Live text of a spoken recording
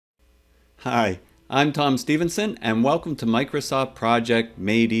Hi, I'm Tom Stephenson and welcome to Microsoft Project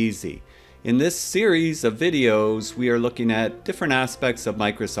Made Easy. In this series of videos, we are looking at different aspects of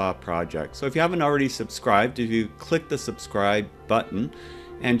Microsoft Project. So if you haven't already subscribed, if you click the subscribe button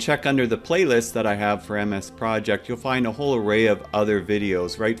and check under the playlist that I have for MS Project, you'll find a whole array of other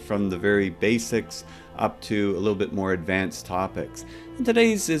videos, right from the very basics up to a little bit more advanced topics. And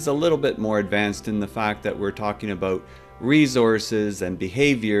today's is a little bit more advanced in the fact that we're talking about resources and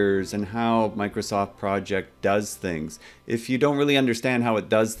behaviors and how Microsoft Project does things. If you don't really understand how it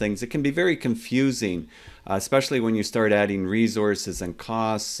does things, it can be very confusing, especially when you start adding resources and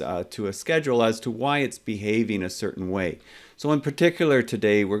costs to a schedule as to why it's behaving a certain way. So in particular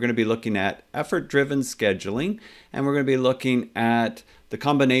today, we're going to be looking at effort-driven scheduling, and we're going to be looking at the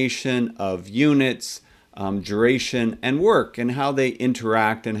combination of units, duration, and work, and how they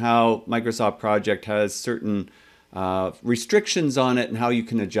interact, and how Microsoft Project has certain restrictions on it and how you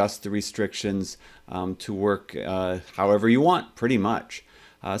can adjust the restrictions to work however you want, pretty much.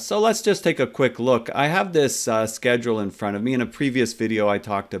 So let's just take a quick look. I have this schedule in front of me. In a previous video, I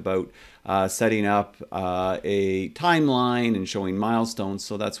talked about setting up a timeline and showing milestones,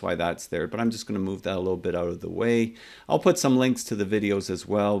 so that's why that's there. But I'm just going to move that a little bit out of the way. I'll put some links to the videos as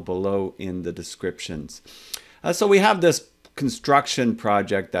well below in the descriptions. So we have this construction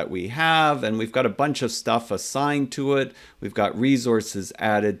project that we have, and we've got a bunch of stuff assigned to it. We've got resources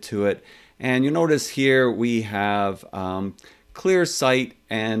added to it, and you notice here we have clear site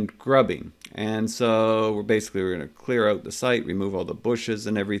and grubbing. And so we're going to clear out the site, remove all the bushes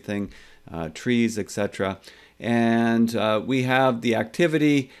and everything, trees, etc. And we have the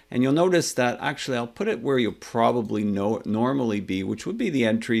activity, and you'll notice that actually I'll put it where you'll probably normally be, which would be the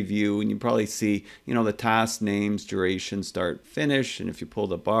entry view, and you probably see, you know, the task names, duration, start, finish, and if you pull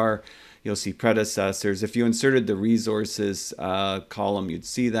the bar, you'll see predecessors. If you inserted the resources column, you'd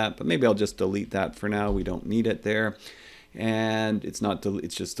see that, but maybe I'll just delete that for now. We don't need it there, and it's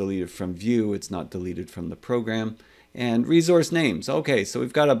just deleted from view. It's not deleted from the program. And resource names. Okay, so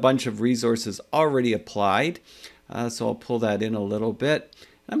we've got a bunch of resources already applied. So I'll pull that in a little bit.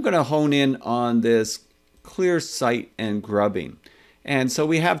 I'm going to hone in on this clear site and grubbing. And so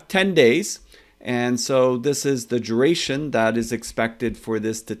we have 10 days. And so this is the duration that is expected for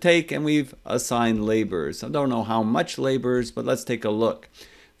this to take. And we've assigned laborers. I don't know how much laborers, but let's take a look.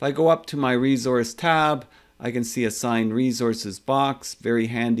 If I go up to my resource tab, I can see assign resources box. Very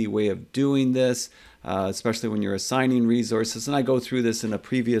handy way of doing this. Especially when you're assigning resources. And I go through this in a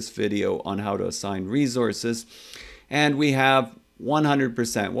previous video on how to assign resources. And we have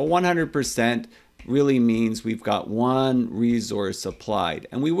 100%. Well, 100% really means we've got one resource applied.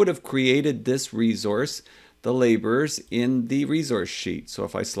 And we would have created this resource, the laborers, in the resource sheet. So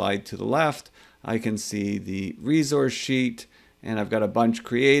if I slide to the left, I can see the resource sheet. And I've got a bunch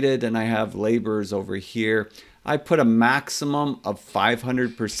created, and I have laborers over here. I put a maximum of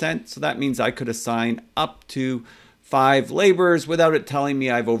 500%, so that means I could assign up to 5 laborers without it telling me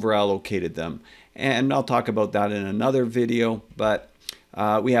I've overallocated them. And I'll talk about that in another video, but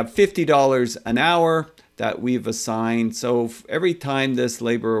we have $50 an hour that we've assigned. So every time this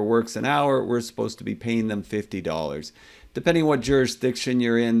laborer works an hour, we're supposed to be paying them $50. Depending what jurisdiction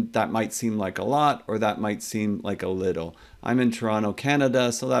you're in, that might seem like a lot or that might seem like a little. I'm in Toronto,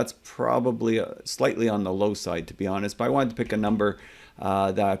 Canada, so that's probably slightly on the low side, to be honest. But I wanted to pick a number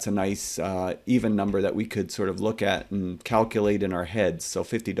that's a nice even number that we could sort of look at and calculate in our heads. So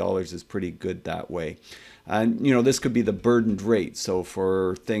 $50 is pretty good that way. And, you know, this could be the burdened rate. So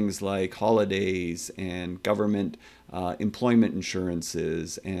for things like holidays and government employment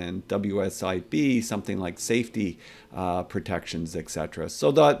insurances and WSIB, something like safety protections, etc.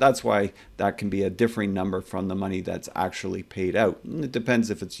 So that's why that can be a differing number from the money that's actually paid out. And it depends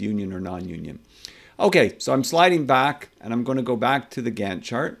if it's union or non-union. Okay, so I'm sliding back, and I'm going to go back to the Gantt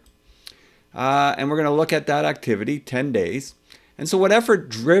chart. And we're going to look at that activity, 10 days. And so what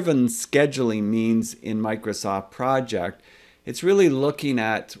effort-driven scheduling means in Microsoft Project, it's really looking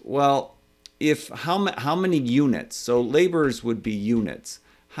at, well, how many units, so laborers would be units.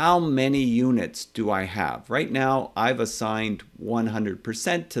 How many units do I have? Right now, I've assigned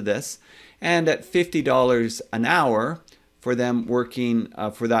 100% to this, and at $50 an hour for them working,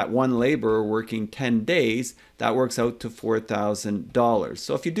 for that one laborer working 10 days, that works out to $4,000.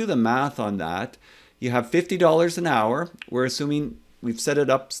 So if you do the math on that, you have $50 an hour. We're assuming we've set it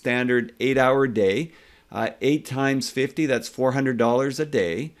up standard 8-hour day. 8 times 50, that's $400 a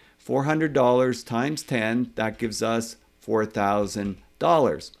day. $400 times 10, that gives us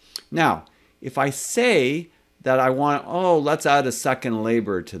 $4,000. Now, if I say that I want, oh, let's add a second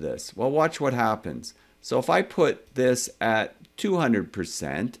laborer to this. Well, watch what happens. So if I put this at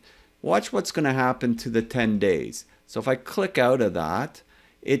 200%, Watch what's going to happen to the 10 days. So if I click out of that,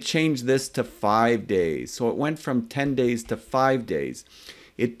 it changed this to 5 days. So it went from 10 days to 5 days.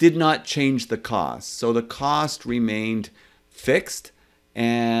 It did not change the cost. So the cost remained fixed.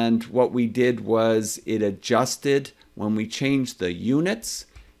 And what we did was it adjusted when we changed the units,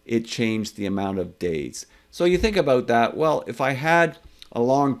 it changed the amount of days. So you think about that. Well, if I had a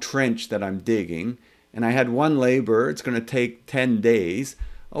long trench that I'm digging and I had one laborer, it's going to take 10 days.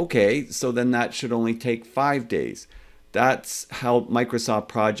 Okay, so then that should only take 5 days. That's how Microsoft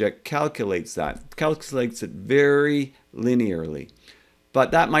Project calculates that. It calculates it very linearly.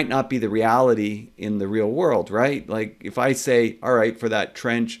 But that might not be the reality in the real world, right? Like if I say, all right, for that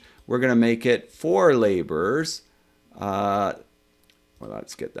trench, we're going to make it 4 laborers. Well,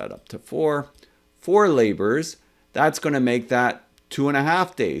 let's get that up to 4. 4 laborers, that's going to make that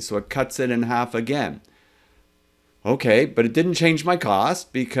 2.5 days. So it cuts it in half again. Okay, but it didn't change my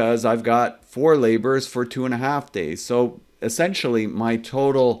cost because I've got 4 laborers for 2.5 days. So essentially my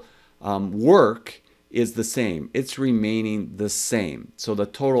total work is the same. It's remaining the same. So the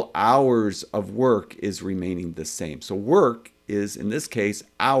total hours of work is remaining the same. So work is, in this case,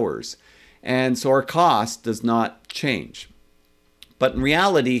 hours. And so our cost does not change. But in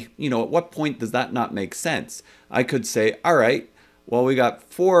reality, at what point does that not make sense? I could say, all right, well, we got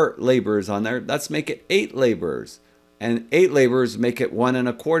 4 laborers on there. Let's make it 8 laborers. And 8 laborers make it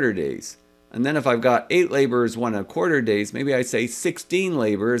 1.25 days. And then if I've got 8 laborers, 1.25 days, maybe I say 16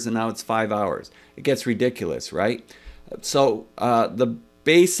 laborers and now it's 5 hours. It gets ridiculous, right? So the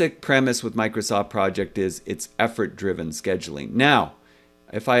basic premise with Microsoft Project is it's effort-driven scheduling. Now,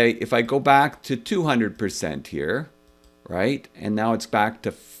 if I go back to 200% here, right? And now it's back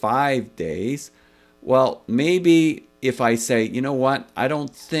to 5 days. Well, maybe if I say, you know what? I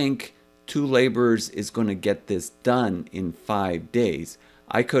don't think 2 laborers is going to get this done in 5 days.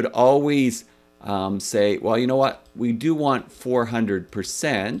 I could always say, well, you know what? We do want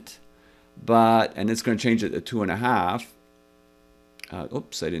 400%, and it's going to change it to 2.5.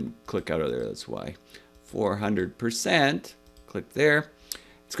 Oops, I didn't click out of there. That's why. 400%. Click there.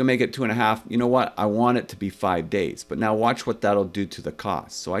 It's going to make it 2.5. You know what? I want it to be 5 days. But now watch what that'll do to the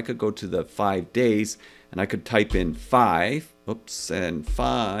cost. So I could go to the 5 days, and I could type in 5. Oops, and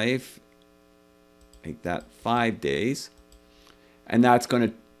 5. Make that 5 days. And that's going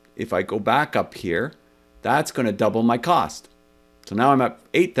to, if I go back up here, that's going to double my cost. So now I'm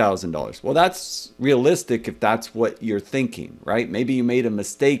at $8,000. Well, that's realistic if that's what you're thinking, right? Maybe you made a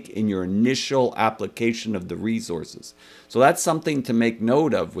mistake in your initial application of the resources. So that's something to make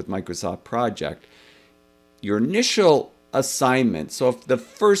note of with Microsoft Project. Your initial assignment, so if the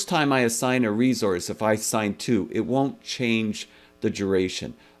first time I assign a resource, if I assign 2, it won't change the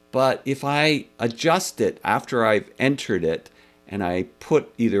duration. But if I adjust it after I've entered it, and I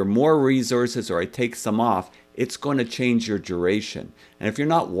put either more resources or I take some off, it's going to change your duration. And if you're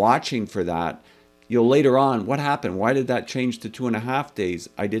not watching for that, you'll later on, what happened? Why did that change to 2.5 days?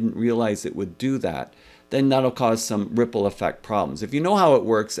 I didn't realize it would do that. Then that'll cause some ripple effect problems. If you know how it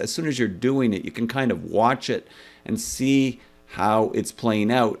works, as soon as you're doing it, you can kind of watch it and see how it's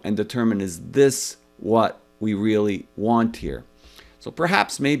playing out and determine, is this what we really want here? So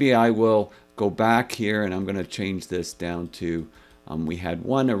perhaps maybe I will go back here and I'm going to change this down to, we had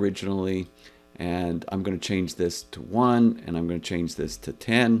 1 originally, and I'm going to change this to 1, and I'm going to change this to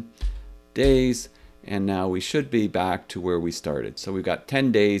 10 days, and now we should be back to where we started. So we've got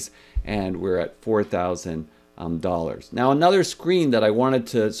 10 days and we're at $4,000. Now another screen that I wanted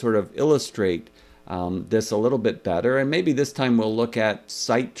to sort of illustrate this a little bit better, and maybe this time we'll look at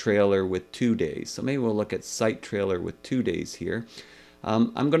site trailer with 2 days. So maybe we'll look at site trailer with 2 days here.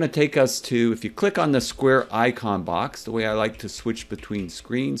 I'm going to take us to, if you click on the square icon box, the way I like to switch between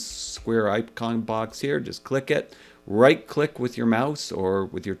screens, square icon box here, just click it, right click with your mouse or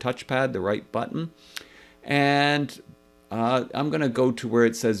with your touchpad, the right button, and I'm going to go to where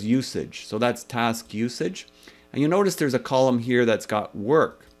it says usage. So that's task usage. And you notice there's a column here that's got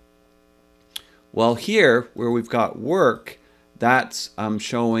work. Well, here where we've got work, that's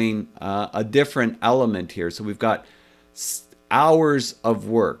showing a different element here. So we've got hours of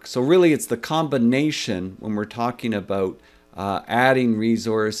work. So really it's the combination when we're talking about adding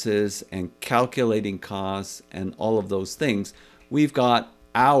resources and calculating costs and all of those things. We've got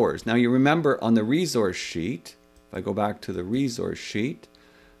hours. Now you remember on the resource sheet, if I go back to the resource sheet,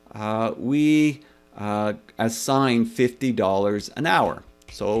 we assign $50 an hour.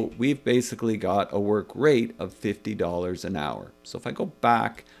 So we've basically got a work rate of $50 an hour. So if I go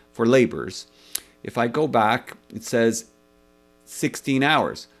back for laborers, if I go back, it says 16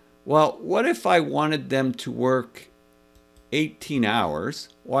 hours. Well, what if I wanted them to work 18 hours,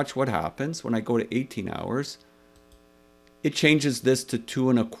 watch what happens when I go to 18 hours. It changes this to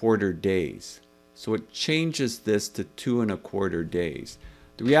 2¼ days. So it changes this to 2¼ days.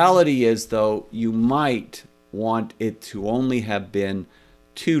 The reality is, though, you might want it to only have been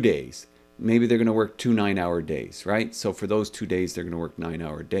 2 days. Maybe they're going to work 2 9-hour days, right? So for those 2 days, they're going to work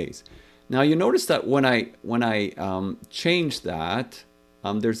 9-hour days. Now you notice that when I change that,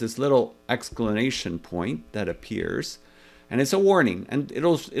 there's this little exclamation point that appears, and it's a warning, and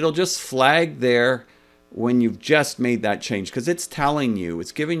it'll just flag there when you've just made that change, because it's telling you,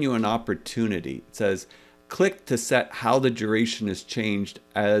 it's giving you an opportunity. It says, click to set how the duration is changed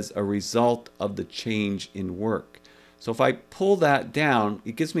as a result of the change in work. So if I pull that down,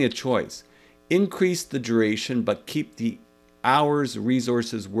 it gives me a choice. Increase the duration, but keep the hours,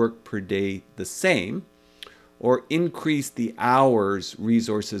 resources, work per day the same, or increase the hours,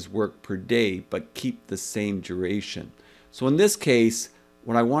 resources, work per day, but keep the same duration. So in this case,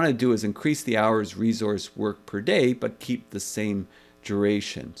 what I want to do is increase the hours, resource, work per day, but keep the same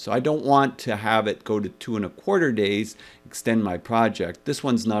duration. So I don't want to have it go to 2¼ days, extend my project. This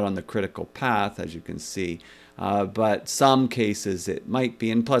one's not on the critical path, as you can see, but some cases it might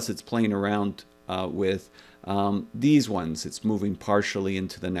be, and plus it's playing around with these ones. It's moving partially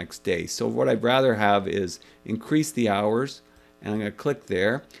into the next day. So what I'd rather have is increase the hours, and I'm going to click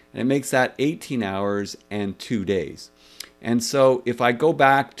there, and it makes that 18 hours and 2 days. And so if I go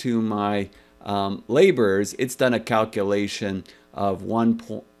back to my laborers, it's done a calculation of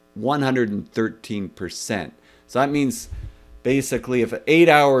 113%. So that means basically if an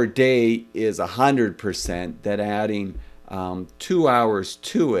 8-hour day is 100%, that adding 2 hours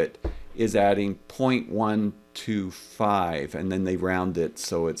to it is adding 0.125, and then they round it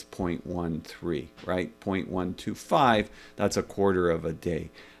so it's 0.13, right? 0.125, that's a quarter of a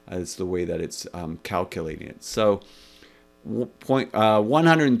day. That's the way that it's calculating it. So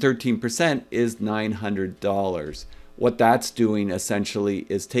 113% is $900. What that's doing essentially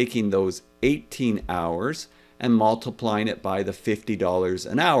is taking those 18 hours and multiplying it by the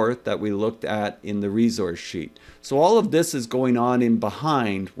 $50 an hour that we looked at in the resource sheet. So all of this is going on in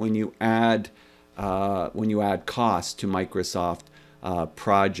behind when you add costs to Microsoft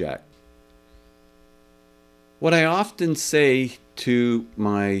Project. What I often say to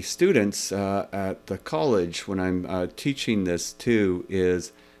my students at the college when I'm teaching this too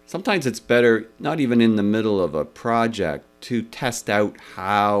is sometimes it's better, not even in the middle of a project, to test out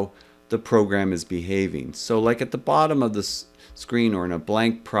how the program is behaving. So like at the bottom of the screen or in a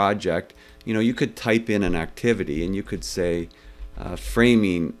blank project, you know, you could type in an activity and you could say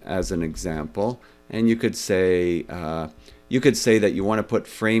framing as an example, and you could say that you want to put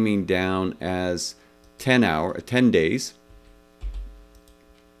framing down as 10 days,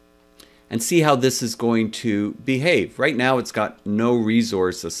 and see how this is going to behave. Right now it's got no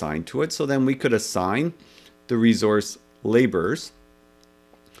resource assigned to it, so then we could assign the resource laborers,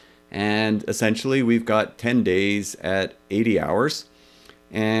 and essentially we've got 10 days at 80 hours.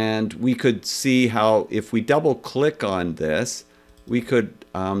 And we could see how if we double click on this, we could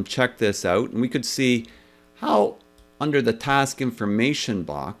check this out, and we could see how under the task information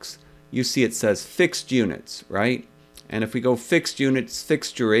box, you see it says fixed units, right? And if we go fixed units,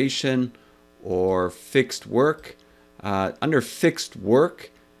 fixed duration, or fixed work, under fixed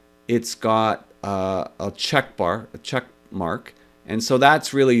work, it's got a check mark. And so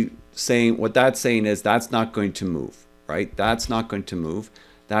that's really saying, what that's saying is that's not going to move, right? That's not going to move.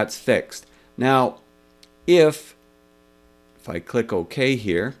 That's fixed. Now, if I click OK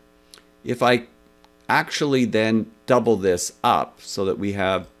here, if I actually then double this up so that we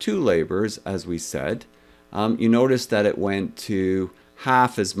have 2 laborers, as we said, you notice that it went to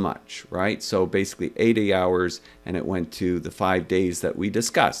half as much, right? So basically 80 hours, and it went to the 5 days that we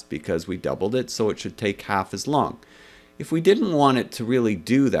discussed because we doubled it, so it should take half as long. If we didn't want it to really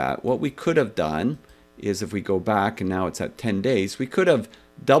do that, what we could have done is, if we go back and now it's at 10 days, we could have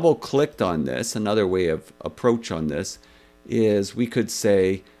double clicked on this. Another way of approach on this is we could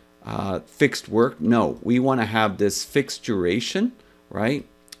say fixed work. No, we want to have this fixed duration, right?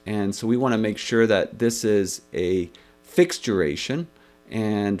 And so we want to make sure that this is a fixed duration,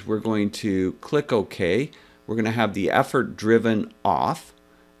 and we're going to click OK. We're going to have the effort driven off.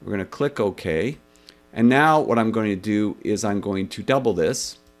 We're going to click OK. And now what I'm going to do is I'm going to double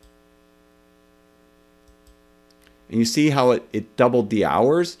this. And you see how it doubled the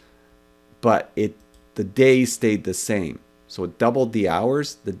hours, but the days stayed the same. So it doubled the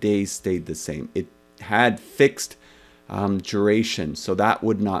hours, the days stayed the same. It had fixed duration, so that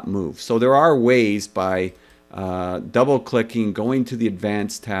would not move. So there are ways by double clicking, going to the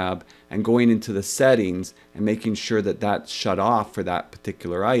Advanced tab, and going into the settings and making sure that that's shut off for that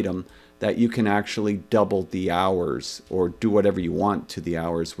particular item, that you can actually double the hours or do whatever you want to the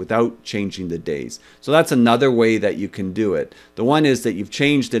hours without changing the days. So that's another way that you can do it. The one is that you've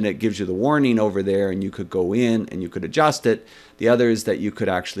changed and it gives you the warning over there and you could go in and you could adjust it. The other is that you could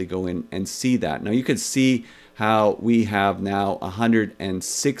actually go in and see that. Now you could see how we have now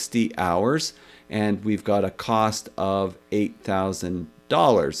 160 hours and we've got a cost of $8,000.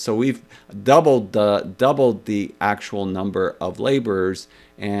 So we've doubled the actual number of laborers,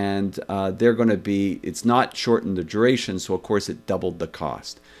 and they're going to be, it's not shortened the duration, so of course it doubled the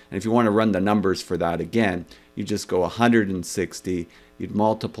cost. And if you want to run the numbers for that again, you just go 160, you'd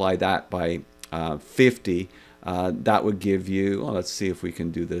multiply that by 50, that would give you, well, let's see if we can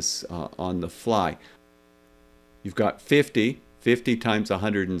do this on the fly. You've got 50 times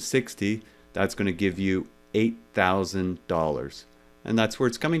 160, that's going to give you $8,000. And that's where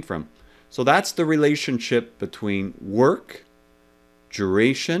it's coming from. So that's the relationship between work,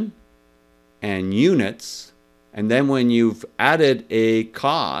 duration, and units. And then when you've added a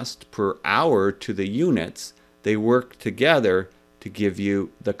cost per hour to the units, they work together to give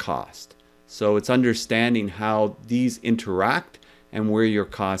you the cost. So it's understanding how these interact and where your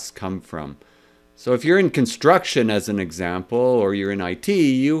costs come from. So if you're in construction, as an example, or you're in IT,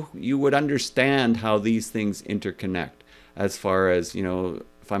 you would understand how these things interconnect. As far as, you know,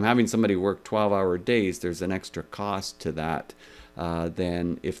 if I'm having somebody work 12-hour days, there's an extra cost to that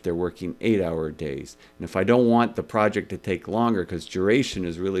than if they're working 8-hour days. And if I don't want the project to take longer, because duration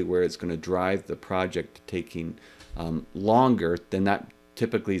is really where it's going to drive the project taking longer, then that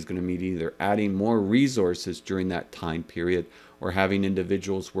typically is going to mean either adding more resources during that time period or having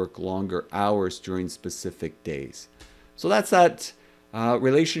individuals work longer hours during specific days. So that's that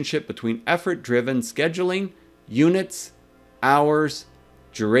relationship between effort-driven scheduling, units, hours,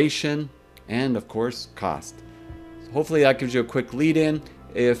 duration, and of course cost. So hopefully that gives you a quick lead in.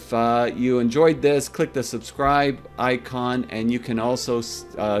 If you enjoyed this, click the subscribe icon, and you can also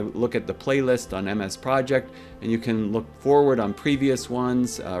look at the playlist on MS Project, and you can look forward on previous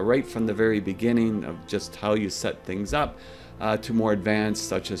ones right from the very beginning of just how you set things up to more advanced,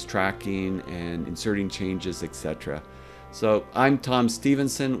 such as tracking and inserting changes, etc. So I'm Tom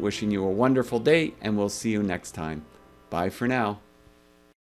Stephenson, wishing you a wonderful day, and we'll see you next time. Bye for now.